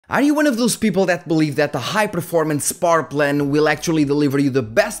Are you one of those people that believe that a high-performance power plan will actually deliver you the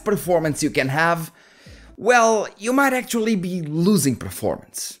best performance you can have? Well, you might actually be losing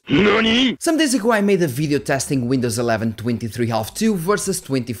performance. NANI?! Some days ago I made a video testing Windows 11 23/2 versus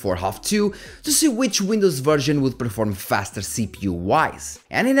 24/2 to see which Windows version would perform faster CPU-wise.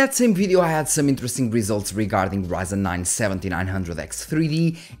 And in that same video I had some interesting results regarding Ryzen 9 7900X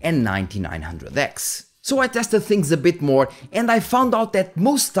 3D and 9900X. So I tested things a bit more and I found out that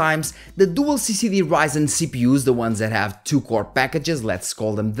most times the dual CCD Ryzen CPUs, the ones that have 2 core packages, let's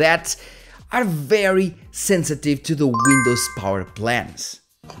call them that, are very sensitive to the Windows power plans.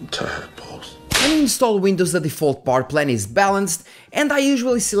 I'm tired, boss. When you install Windows, the default power plan is balanced, and I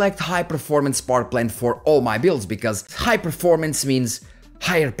usually select high performance power plan for all my builds because high performance means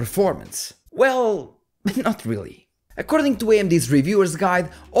higher performance. Well, not really. According to AMD's reviewer's guide,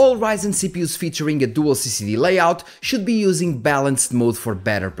 all Ryzen CPUs featuring a dual CCD layout should be using balanced mode for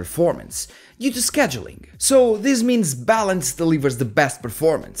better performance, due to scheduling. So this means balance delivers the best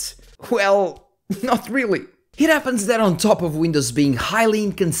performance. Well, not really. It happens that on top of Windows being highly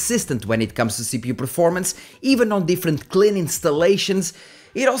inconsistent when it comes to CPU performance, even on different clean installations,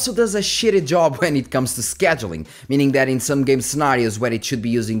 it also does a shitty job when it comes to scheduling, meaning that in some game scenarios where it should be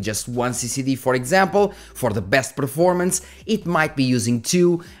using just one CCD, for example, for the best performance, it might be using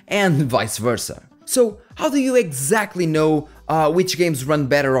 2, and vice versa. So how do you exactly know which games run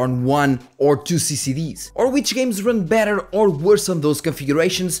better on 1 or 2 CCDs? Or which games run better or worse on those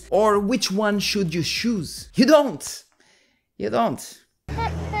configurations? Or which one should you choose? You don't! You don't.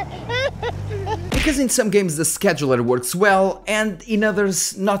 Because in some games the scheduler works well and in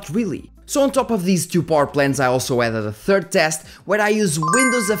others not really. So on top of these 2 power plans I also added a third test where I use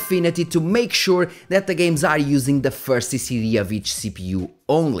Windows Affinity to make sure that the games are using the first CCD of each CPU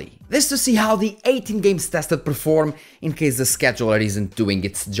only. This to see how the 18 games tested perform in case the scheduler isn't doing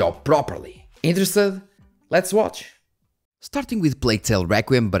its job properly. Interested? Let's watch. Starting with Plague Tale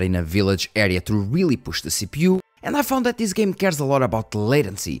Requiem but in a village area to really push the CPU, and I found that this game cares a lot about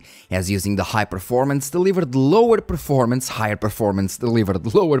latency, as using the high performance delivered lower performance, higher performance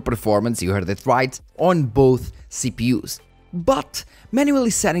delivered lower performance, you heard it right, on both CPUs. But manually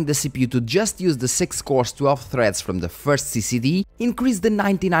setting the CPU to just use the 6 cores 12 threads from the first CCD increased the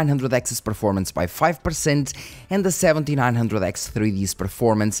 9900X's performance by 5% and the 7900X 3D's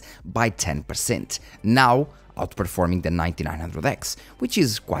performance by 10%, now outperforming the 9900X, which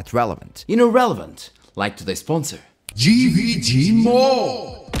is quite relevant. You know, relevant, like today's sponsor, GVG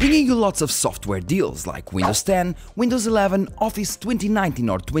Mall! Bringing you lots of software deals like Windows 10, Windows 11, Office 2019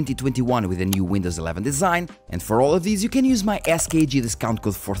 or 2021 with a new Windows 11 design, and for all of these you can use my SKG discount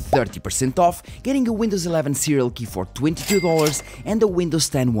code for 30% off, getting a Windows 11 serial key for $22 and a Windows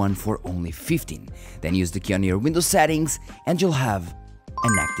 10 one for only $15. Then use the key on your Windows settings and you'll have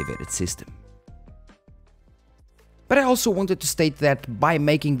an activated system. But I also wanted to state that by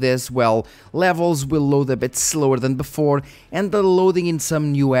making this, well, levels will load a bit slower than before, and the loading in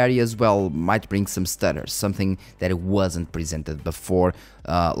some new areas, well, might bring some stutters, something that it wasn't presented before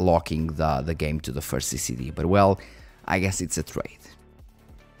locking the game to the first CCD, but well, I guess it's a trade.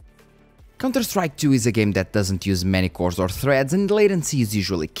 Counter-Strike 2 is a game that doesn't use many cores or threads, and latency is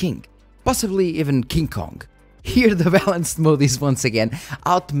usually king, possibly even King Kong. Here the balanced mode is once again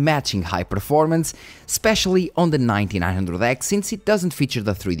outmatching high performance, especially on the 9900X since it doesn't feature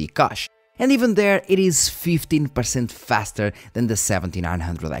the 3D cache, and even there it is 15% faster than the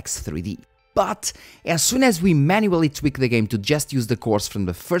 7900X 3D. But as soon as we manually tweak the game to just use the cores from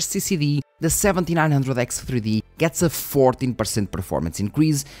the first CCD, the 7900X 3D gets a 14% performance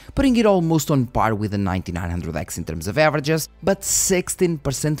increase, putting it almost on par with the 9900X in terms of averages, but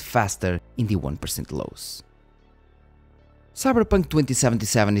 16% faster in the 1% lows. Cyberpunk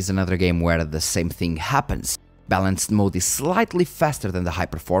 2077 is another game where the same thing happens. Balanced mode is slightly faster than the high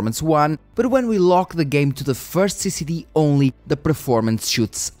performance one, but when we lock the game to the first CCD only, the performance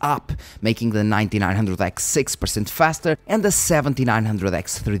shoots up, making the 9900X 6% faster and the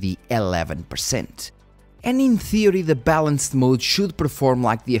 7900X 3D 11%. And in theory the balanced mode should perform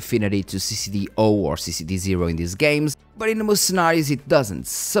like the Affinity to CCD 0 or CCD 0 in these games, but in most scenarios it doesn't.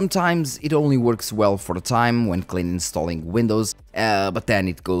 Sometimes it only works well for a time when clean installing Windows, but then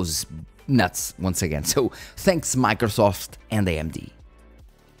it goes nuts once again, so thanks Microsoft and AMD.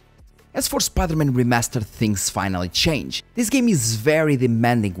 As for Spider-Man Remastered, things finally change. This game is very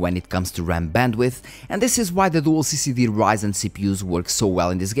demanding when it comes to RAM bandwidth, and this is why the dual CCD Ryzen CPUs work so well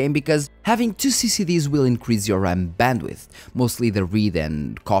in this game, because having two CCDs will increase your RAM bandwidth, mostly the read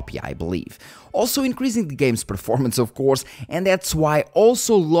and copy, I believe. Also increasing the game's performance, of course, and that's why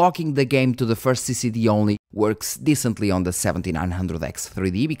also locking the game to the first CCD only works decently on the 7900X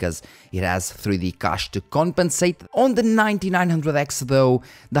 3D, because it has 3D cache to compensate. On the 9900X though,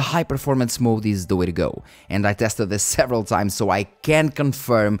 the high performance mode is the way to go, and I tested this several times, so I can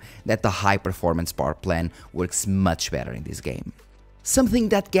confirm that the high performance power plan works much better in this game. Something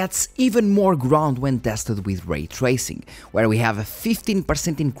that gets even more ground when tested with ray tracing, where we have a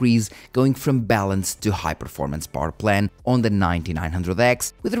 15% increase going from balanced to high performance power plan on the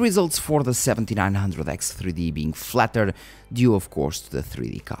 9900X, with the results for the 7900X 3D being flatter, due of course to the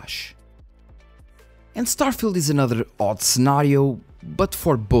 3D cache. And Starfield is another odd scenario, but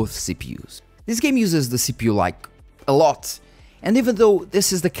for both CPUs. This game uses the CPU like a lot. And even though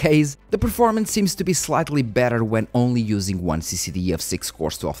this is the case, the performance seems to be slightly better when only using one CCD of 6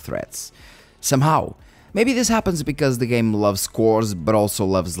 cores 12 threads. Somehow. Maybe this happens because the game loves cores but also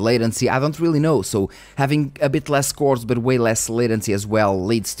loves latency, I don't really know, so having a bit less cores but way less latency as well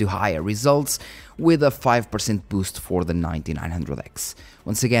leads to higher results, with a 5% boost for the 9900X.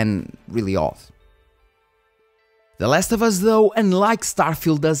 Once again, really odd. The Last of Us though, unlike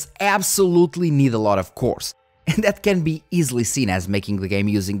Starfield, does absolutely need a lot of cores. And that can be easily seen, as making the game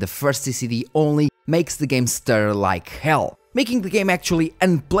using the first CCD only makes the game stir like hell, making the game actually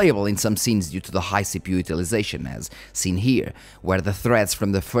unplayable in some scenes due to the high CPU utilization, as seen here, where the threads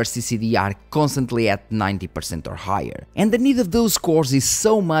from the first CCD are constantly at 90% or higher. And the need of those cores is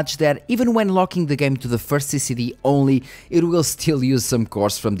so much that even when locking the game to the first CCD only, it will still use some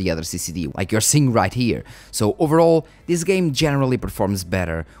cores from the other CCD, like you're seeing right here. So overall, this game generally performs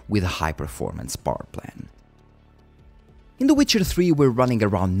better with a high performance power plan. In The Witcher 3 we're running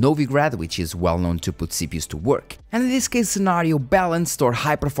around Novigrad, which is well known to put CPUs to work, and in this case scenario balanced or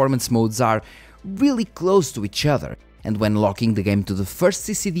high performance modes are really close to each other, and when locking the game to the first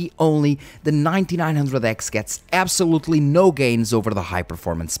CCD only, the 9900X gets absolutely no gains over the high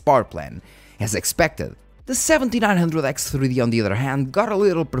performance power plan, as expected. The 7900X 3D on the other hand got a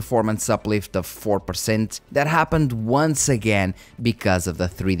little performance uplift of 4% that happened once again because of the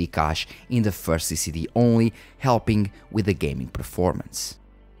 3D cache in the first CCD only, helping with the gaming performance.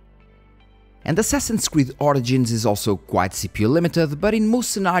 And Assassin's Creed Origins is also quite CPU limited, but in most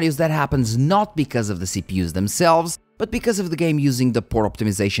scenarios that happens not because of the CPUs themselves, but because of the game using the port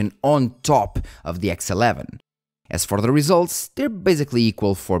optimization on top of the X11. As for the results, they're basically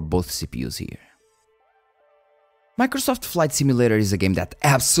equal for both CPUs here. Microsoft Flight Simulator is a game that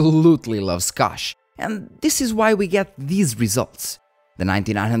absolutely loves cache, and this is why we get these results. The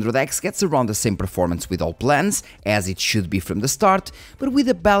 9900X gets around the same performance with all plans, as it should be from the start, but with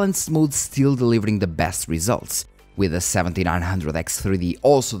a balanced mode still delivering the best results, with the 7900X 3D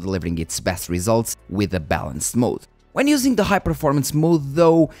also delivering its best results with a balanced mode. When using the high performance mode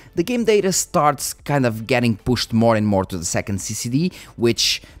though, the game data starts kind of getting pushed more and more to the second CCD,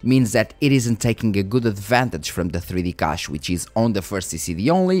 which means that it isn't taking a good advantage from the 3D cache, which is on the first CCD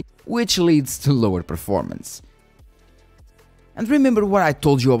only, which leads to lower performance. And remember what I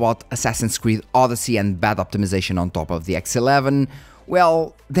told you about Assassin's Creed Odyssey and bad optimization on top of the X11?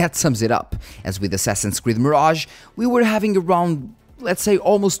 Well, that sums it up, as with Assassin's Creed Mirage, we were having around, let's say,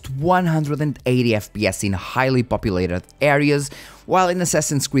 almost 180 FPS in highly populated areas, while in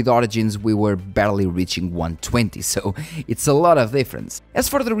Assassin's Creed Origins we were barely reaching 120, so it's a lot of difference. As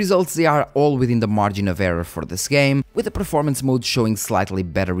for the results, they are all within the margin of error for this game, with the performance mode showing slightly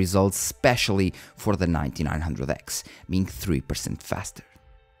better results, especially for the 9900X, being 3% faster.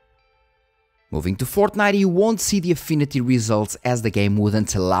 Moving to Fortnite, you won't see the Affinity results as the game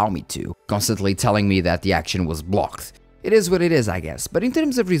wouldn't allow me to, constantly telling me that the action was blocked. It is what it is, I guess, but in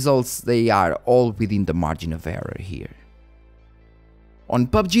terms of results, they are all within the margin of error here. On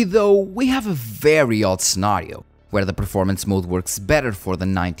PUBG though, we have a very odd scenario, where the performance mode works better for the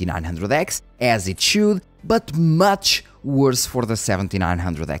 9900X, as it should, but much worse for the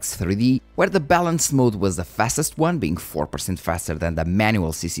 7900X 3D, where the balanced mode was the fastest one, being 4% faster than the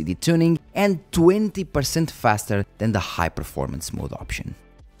manual CCD tuning, and 20% faster than the high performance mode option.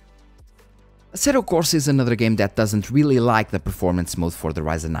 Assetto Corsa is another game that doesn't really like the performance mode for the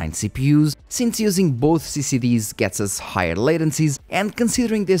Ryzen 9 CPUs, since using both CCDs gets us higher latencies, and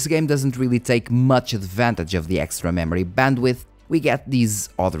considering this game doesn't really take much advantage of the extra memory bandwidth, we get these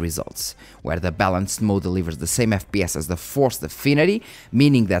odd results, where the balanced mode delivers the same FPS as the forced Affinity,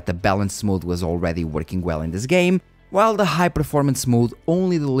 meaning that the balanced mode was already working well in this game, while the high performance mode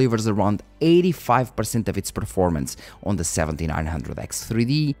only delivers around 85% of its performance on the 7900X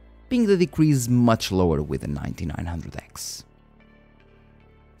 3D, being the decrease much lower with the 9900X.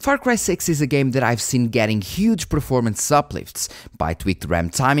 Far Cry 6 is a game that I've seen getting huge performance uplifts by tweaked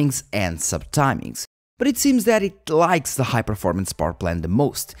RAM timings and sub-timings, but it seems that it likes the high performance power plan the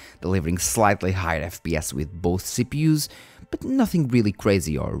most, delivering slightly higher FPS with both CPUs, but nothing really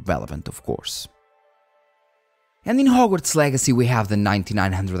crazy or relevant, of course. And in Hogwarts Legacy we have the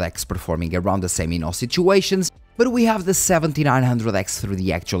 9900X performing around the same in all situations, but we have the 7900X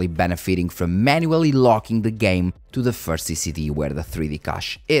 3D actually benefiting from manually locking the game to the first CCD where the 3D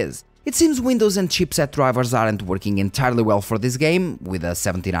cache is. It seems Windows and chipset drivers aren't working entirely well for this game, with the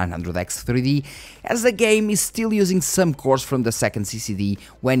 7900X 3D, as the game is still using some cores from the second CCD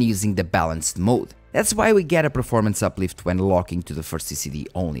when using the balanced mode. That's why we get a performance uplift when locking to the first CCD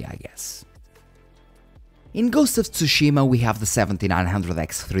only, I guess. In Ghost of Tsushima we have the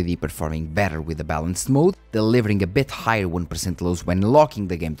 7900X 3D performing better with the balanced mode, delivering a bit higher 1% lows when locking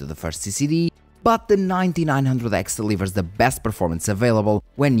the game to the first CCD, but the 9900X delivers the best performance available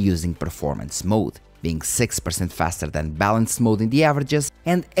when using performance mode, being 6% faster than balanced mode in the averages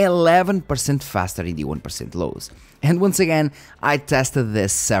and 11% faster in the 1% lows. And once again, I tested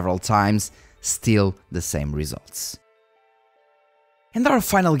this several times, still the same results. And our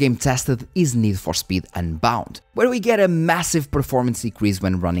final game tested is Need for Speed Unbound, where we get a massive performance decrease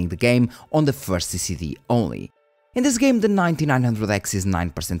when running the game on the first CCD only. In this game the 9900X is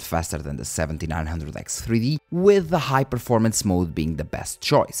 9% faster than the 7900X 3D, with the high performance mode being the best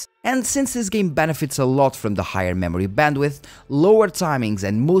choice. And since this game benefits a lot from the higher memory bandwidth, lower timings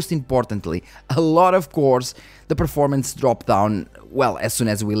and most importantly a lot of cores, the performance dropped down, well, as soon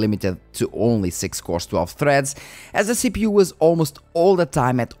as we limited to only 6 cores 12 threads, as the CPU was almost all the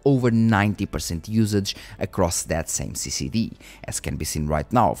time at over 90% usage across that same CCD, as can be seen right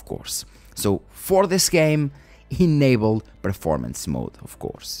now of course. So for this game, enable performance mode, of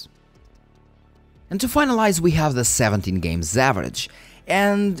course. And to finalize we have the 17 games average,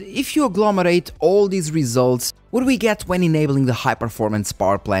 and if you agglomerate all these results, what we get when enabling the high performance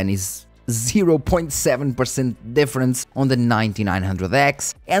power plan is 0.7% difference on the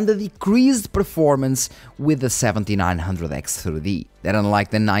 9900X and the decreased performance with the 7900X 3D. That,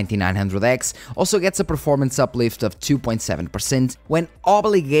 unlike the 9900X, also gets a performance uplift of 2.7% when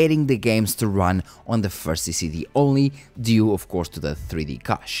obligating the games to run on the first CCD only, due of course to the 3D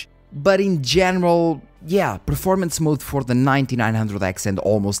cache. But in general, yeah, performance mode for the 9900X and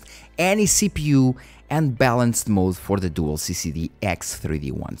almost any CPU, and balanced mode for the dual CCD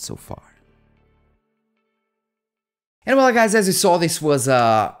X3D1 so far. And well guys, as you saw, this was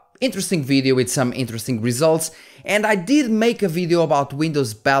a interesting video with some interesting results, and I did make a video about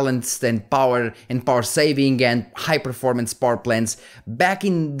Windows balanced and power saving and high performance power plans back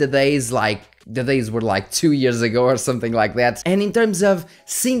in the days, the days were like 2 years ago or something like that. And in terms of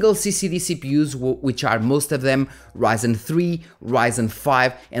single CCD CPUs, which are most of them Ryzen 3, Ryzen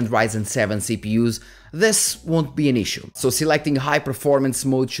 5 and Ryzen 7 CPUs, this won't be an issue. So selecting high performance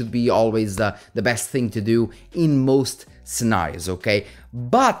mode should be always the best thing to do in most scenarios, okay?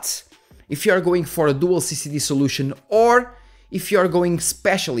 But if you are going for a dual CCD solution, or if you are going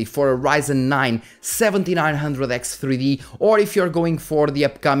specially for a Ryzen 9 7900X 3D, or if you're going for the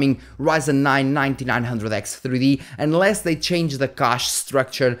upcoming Ryzen 9 9900X 3D, unless they change the cache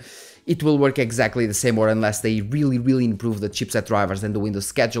structure, it will work exactly the same, or unless they really improve the chipset drivers and the Windows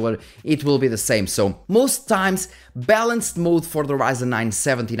scheduler, it will be the same. So most times balanced mode for the Ryzen 9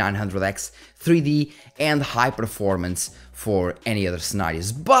 7900X 3D and high performance for any other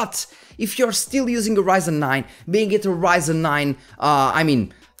scenarios. But if you're still using a Ryzen 9, being it a Ryzen 9,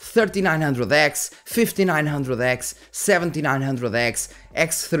 3900X, 5900X, 7900X,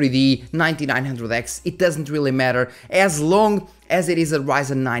 X3D, 9900X, it doesn't really matter, as long as it is a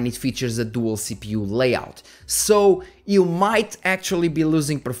Ryzen 9, it features a dual CPU layout. So you might actually be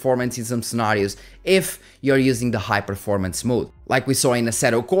losing performance in some scenarios if you're using the high performance mode, like we saw in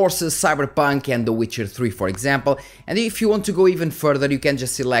Assetto Corsa, Cyberpunk and The Witcher 3 for example. And if you want to go even further, you can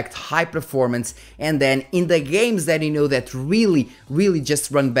just select high performance, and then in the games that you know that really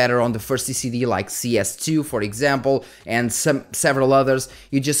just run better on the first CCD, like CS2 for example, and several others, computers,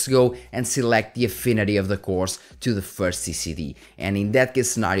 you just go and select the affinity of the cores to the first CCD. And in that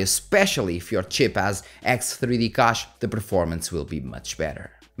case scenario, especially if your chip has X3D cache, the performance will be much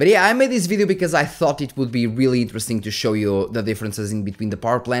better. But yeah, I made this video because I thought it would be really interesting to show you the differences in between the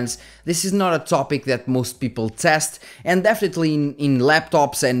power plants. This is not a topic that most people test, and definitely in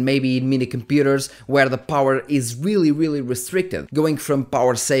laptops and maybe in mini computers where the power is really restricted. Going from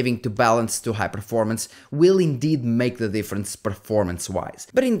power saving to balance to high performance will indeed make the difference performance wise.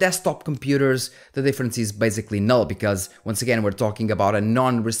 But in desktop computers, the difference is basically null, because once again we're talking about a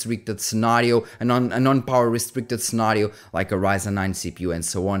non-restricted scenario, a non-power restricted scenario like a Ryzen 9 CPU and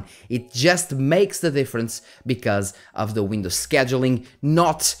so on. It just makes the difference because of the Windows scheduling,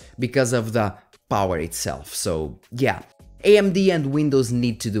 not because of the power itself. So yeah, AMD and Windows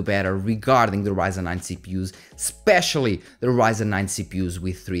need to do better regarding the Ryzen 9 CPUs, especially the Ryzen 9 CPUs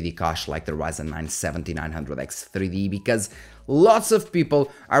with 3D cache like the Ryzen 9 7900X 3D, because lots of people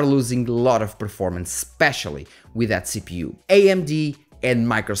are losing a lot of performance, especially with that CPU. AMD and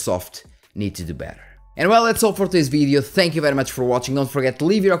Microsoft need to do better. And well, that's all for today's video. Thank you very much for watching. Don't forget to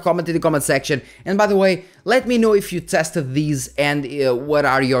leave your comment in the comment section. And by the way, let me know if you tested these and what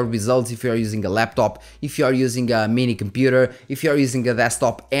are your results if you are using a laptop, if you are using a mini computer, if you are using a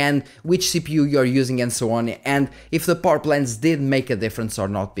desktop, and which CPU you are using and so on. And if the power plants did make a difference or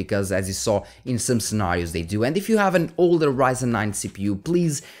not, because as you saw in some scenarios they do. And if you have an older Ryzen 9 CPU,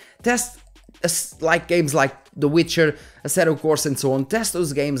 please test like games like The Witcher, Assetto, Corsa and so on. Test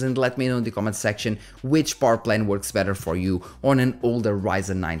those games and let me know in the comment section which power plant works better for you on an older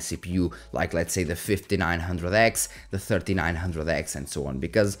Ryzen 9 CPU, like let's say the 5900X, the 3900X and so on,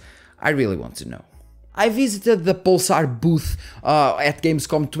 because I really want to know. I visited the Pulsar booth at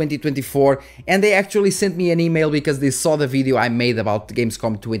Gamescom 2024, and they actually sent me an email because they saw the video I made about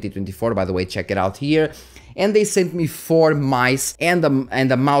Gamescom 2024, by the way, check it out here. And they sent me 4 mice and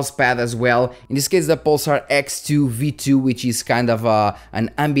a mouse pad as well. In this case, the Pulsar X2 V2, which is kind of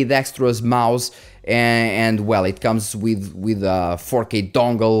an ambidextrous mouse. And well, it comes with a 4K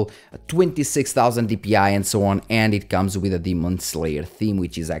dongle, 26,000 DPI and so on, and it comes with a Demon Slayer theme,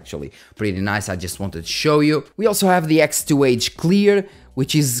 which is actually pretty nice. I just wanted to show you. We also have the X2H Clear,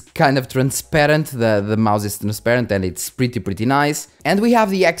 which is kind of transparent. The mouse is transparent and it's pretty nice. And we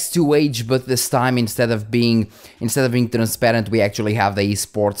have the X2H, but this time instead of being transparent, we actually have the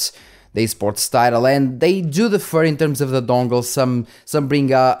esports title, and they do differ in terms of the dongle. Some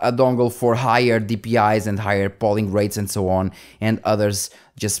bring a dongle for higher DPIs and higher polling rates and so on, and others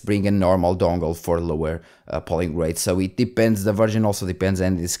just bring a normal dongle for lower polling rates. So it depends, the version also depends,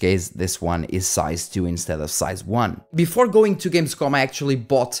 and in this case this one is size 2 instead of size 1. Before going to Gamescom, I actually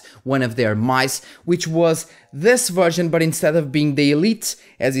bought one of their mice, which was this version, but instead of being the Elite,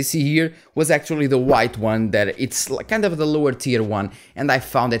 as you see here, was actually the white one, that it's kind of the lower tier one, and I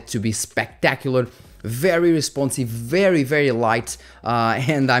found it to be spectacular, very responsive, very light,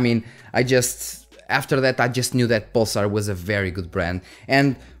 and I mean, after that, I just knew that Pulsar was a very good brand.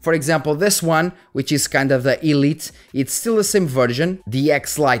 And for example, this one, which is kind of the Elite, it's still the same version, the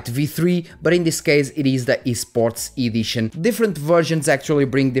X-Lite V3, but in this case, it is the Esports Edition. Different versions actually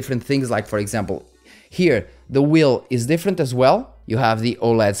bring different things, like for example, here, the wheel is different as well. You have the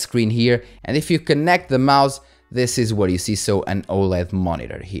OLED screen here, and if you connect the mouse, this is what you see, so an OLED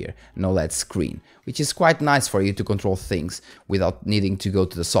monitor here, an OLED screen, which is quite nice for you to control things without needing to go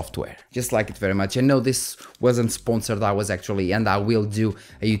to the software. Just like it very much. I know this wasn't sponsored, I will do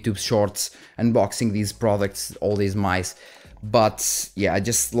a YouTube Shorts unboxing these products, all these mice, but yeah, I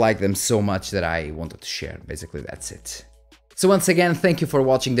just like them so much that I wanted to share. Basically, that's it. So once again, thank you for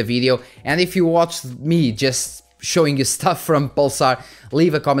watching the video, and if you watched me just showing you stuff from Pulsar,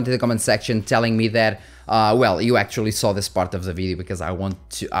 leave a comment in the comment section telling me that well, you actually saw this part of the video, because I want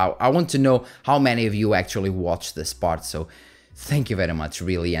to know how many of you actually watched this part. So thank you very much,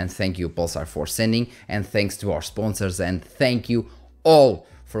 really, and thank you Pulsar for sending, and thanks to our sponsors, and thank you all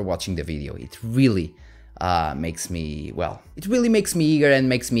for watching the video. It really makes me, well, it really makes me eager and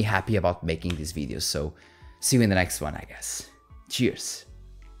makes me happy about making these videos. So see you in the next one, I guess. Cheers.